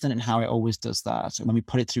consistent in how it always does that? And when we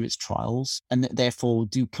put it through its trials, and therefore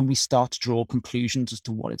can we start to draw conclusions as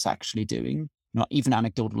to what it's actually doing, not even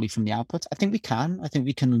anecdotally from the output? I think we can. I think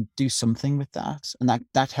we can do something with that. And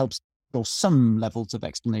that helps draw some levels of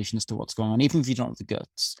explanation as to what's going on, even if you don't have the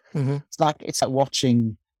guts. Mm-hmm. It's like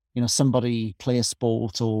watching, somebody play a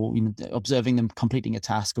sport, or, observing them completing a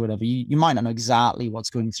task or whatever. You might not know exactly what's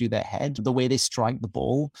going through their head. The way they strike the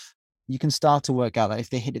ball, you can start to work out that if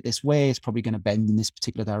they hit it this way, it's probably going to bend in this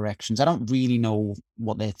particular direction. So I don't really know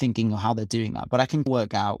what they're thinking or how they're doing that, but I can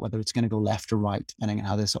work out whether it's going to go left or right, depending on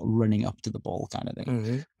how they're sort of running up to the ball kind of thing.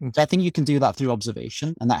 Mm-hmm. So I think you can do that through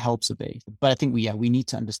observation, and that helps a bit. But I think we need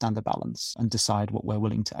to understand the balance and decide what we're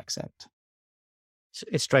willing to accept.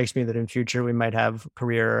 It strikes me that in future we might have a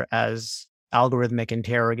career as algorithmic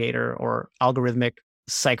interrogator or algorithmic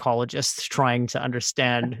psychologist trying to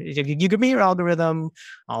understand. If you give me your algorithm,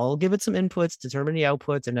 I'll give it some inputs, determine the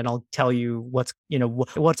outputs, and then I'll tell you what's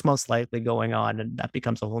most likely going on, and that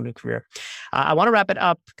becomes a whole new career. I want to wrap it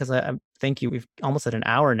up because I thank you. We've almost at an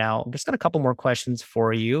hour now. I've just got a couple more questions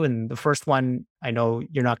for you, and the first one, I know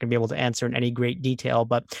you're not going to be able to answer in any great detail,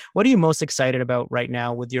 but what are you most excited about right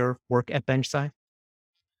now with your work at BenchSci?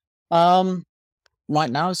 Right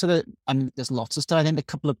now, there's lots of stuff. I think a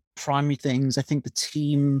couple of primary things. I think the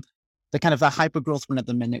team, the kind of the hyper growth one at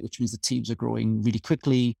the minute, which means the teams are growing really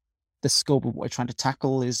quickly. The scope of what we're trying to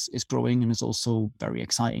tackle is growing and is also very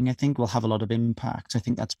exciting. I think we'll have a lot of impact. I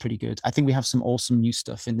think that's pretty good. I think we have some awesome new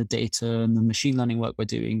stuff in the data and the machine learning work we're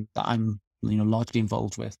doing that I'm largely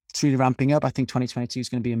involved with. It's really ramping up. I think 2022 is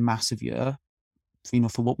going to be a massive year,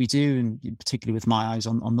 for what we do, and particularly with my eyes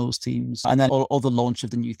on those teams. And then all the launch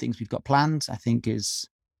of the new things we've got planned, I think is,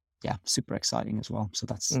 super exciting as well. So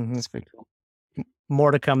that's very cool.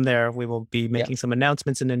 More to come there. We will be making some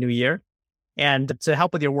announcements in the new year. And to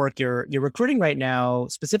help with your work, you're recruiting right now,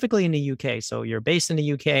 specifically in the UK. So you're based in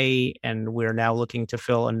the UK, and we're now looking to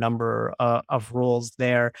fill a number of roles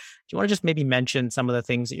there. Do you want to just maybe mention some of the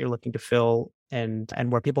things that you're looking to fill and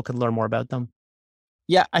where people could learn more about them?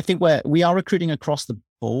 Yeah, I think we are recruiting across the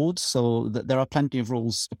board. So there are plenty of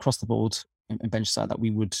roles across the board in BenchSci that we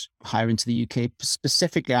would hire into the UK.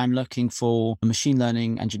 Specifically, I'm looking for machine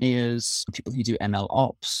learning engineers, people who do ML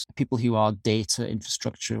ops, people who are data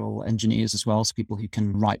infrastructural engineers as well. So people who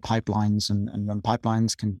can write pipelines and run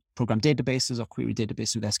pipelines, can program databases or query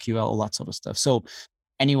databases with SQL, all that sort of stuff. So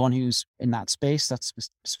anyone who's in that space, that's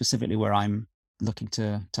specifically where I'm looking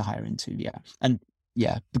to hire into. Yeah. And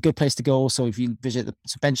a good place to go. So if you visit the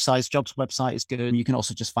BenchSci's jobs website is good. You can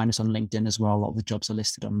also just find us on LinkedIn as well. A lot of the jobs are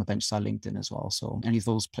listed on the BenchSci LinkedIn as well. So any of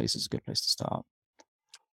those places is a good place to start.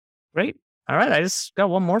 Great. All right. I just got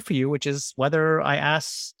one more for you, which is whether I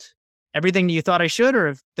asked everything you thought I should, or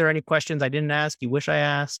if there are any questions I didn't ask you wish I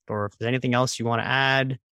asked, or if there's anything else you want to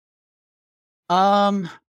add.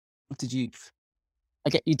 What did you...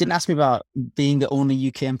 Okay, you didn't ask me about being the only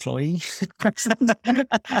UK employee.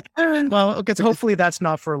 Well, because hopefully that's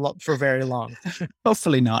not for very long.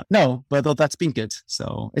 Hopefully not. No, but that's been good.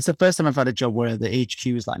 So it's the first time I've had a job where the HQ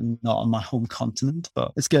is like not on my home continent,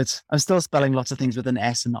 but it's good. I'm still spelling lots of things with an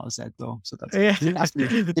S and not a Z though. So that's didn't ask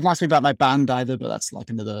me about my band either, but that's like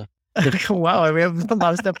another. Wow, we have a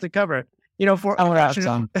lot of stuff to cover.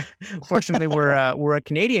 Fortunately, we're a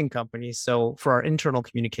Canadian company, so for our internal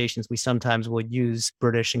communications, we sometimes will use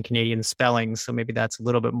British and Canadian spellings. So maybe that's a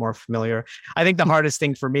little bit more familiar. I think the hardest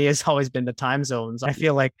thing for me has always been the time zones. I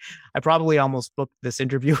feel like I probably almost booked this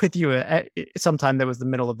interview with you at sometime that was the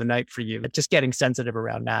middle of the night for you. Just getting sensitive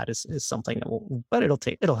around that is something that but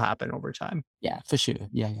it'll happen over time. Yeah, for sure.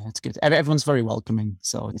 Yeah, it's good. Everyone's very welcoming,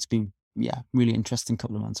 so it's been really interesting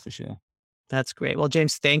couple of months for sure. That's great. Well,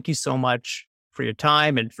 James, thank you so much for your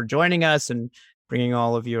time and for joining us and bringing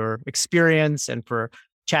all of your experience and for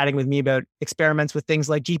chatting with me about experiments with things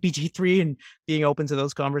like GPT-3 and being open to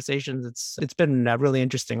those conversations. It's been really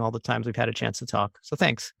interesting all the times we've had a chance to talk. So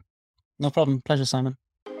thanks. No problem. Pleasure, Simon.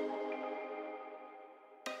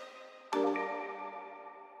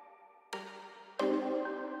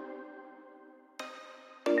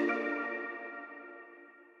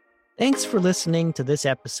 Thanks for listening to this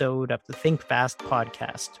episode of the Think Fast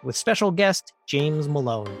podcast with special guest James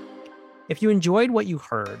Malone. If you enjoyed what you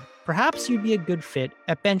heard, perhaps you'd be a good fit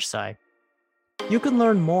at BenchSci. You can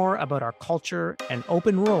learn more about our culture and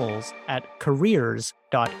open roles at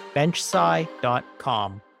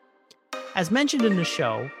careers.benchsci.com. As mentioned in the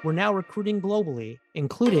show, we're now recruiting globally,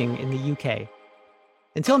 including in the UK.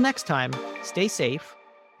 Until next time, stay safe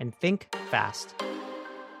and think fast.